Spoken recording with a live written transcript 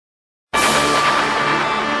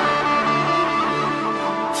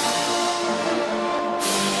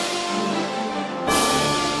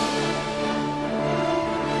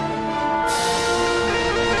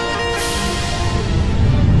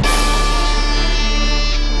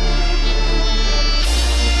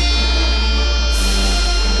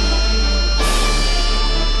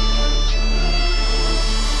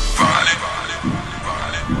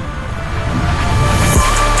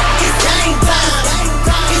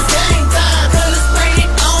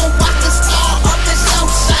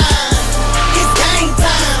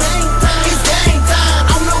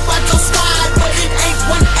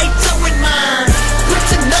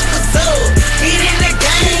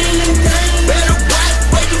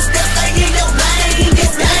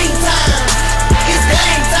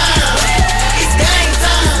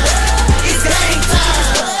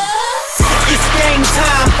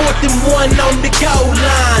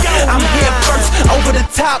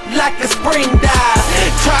top like a spring dive.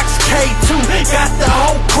 Trox K2 got the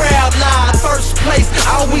whole crowd live. First place,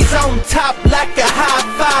 always on top like a high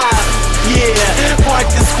five. Yeah, park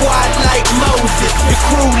the squad like Moses. The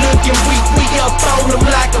crew looking weak, we up on them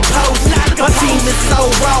like a post. My team is so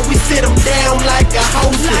raw, we sit them down like a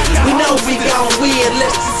hostess. We know we gon' win,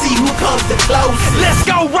 let's see who comes the closest. Let's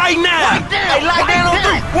go right now. Hey, lock down on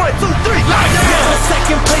 3. 1, 2, 3. Lock down.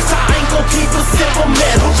 Second place, I ain't gon' keep it